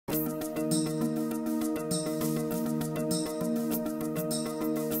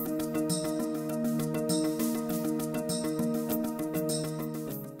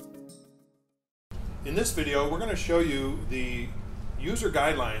this video, we're going to show you the user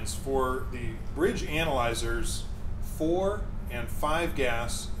guidelines for the bridge analyzers 4 and 5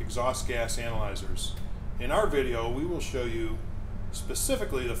 gas exhaust gas analyzers. In our video, we will show you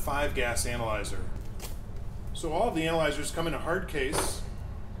specifically the 5 gas analyzer. So all of the analyzers come in a hard case,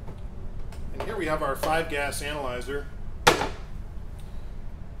 and here we have our 5 gas analyzer.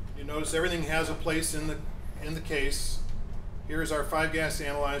 You notice everything has a place in the case. Here's our 5 gas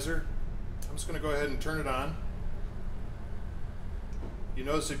analyzer. I'm just going to go ahead and turn it on. You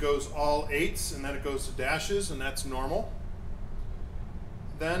notice it goes all 8s and then it goes to dashes, and that's normal.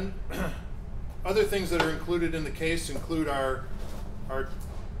 Then other things that are included in the case include our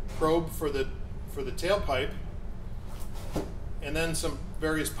probe for the tailpipe, and then some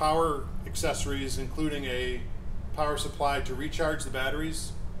various power accessories, including a power supply to recharge the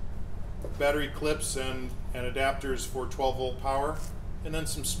batteries, battery clips and adapters for 12-volt power, and then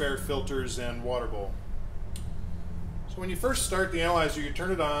some spare filters and water bowl. So when you first start the analyzer, you turn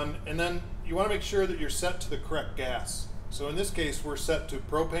it on, and then you want to make sure that you're set to the correct gas. So in this case, we're set to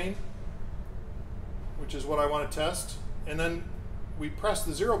propane, which is what I want to test, and then we press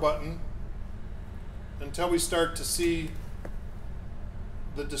the 0 button until we start to see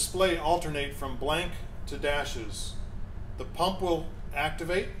the display alternate from blank to dashes. The pump will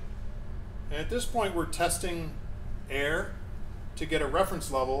activate, and at this point we're testing air to get a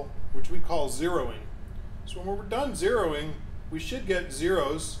reference level, which we call zeroing. So when we're done zeroing, we should get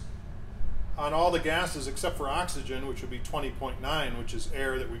zeros on all the gases except for oxygen, which would be 20.9, which is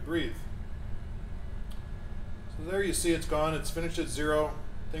air that we breathe. So there you see it's gone, it's finished at 0,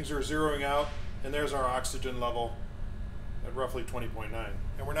 things are zeroing out, and there's our oxygen level at roughly 20.9.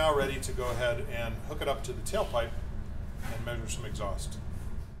 And we're now ready to go ahead and hook it up to the tailpipe and measure some exhaust.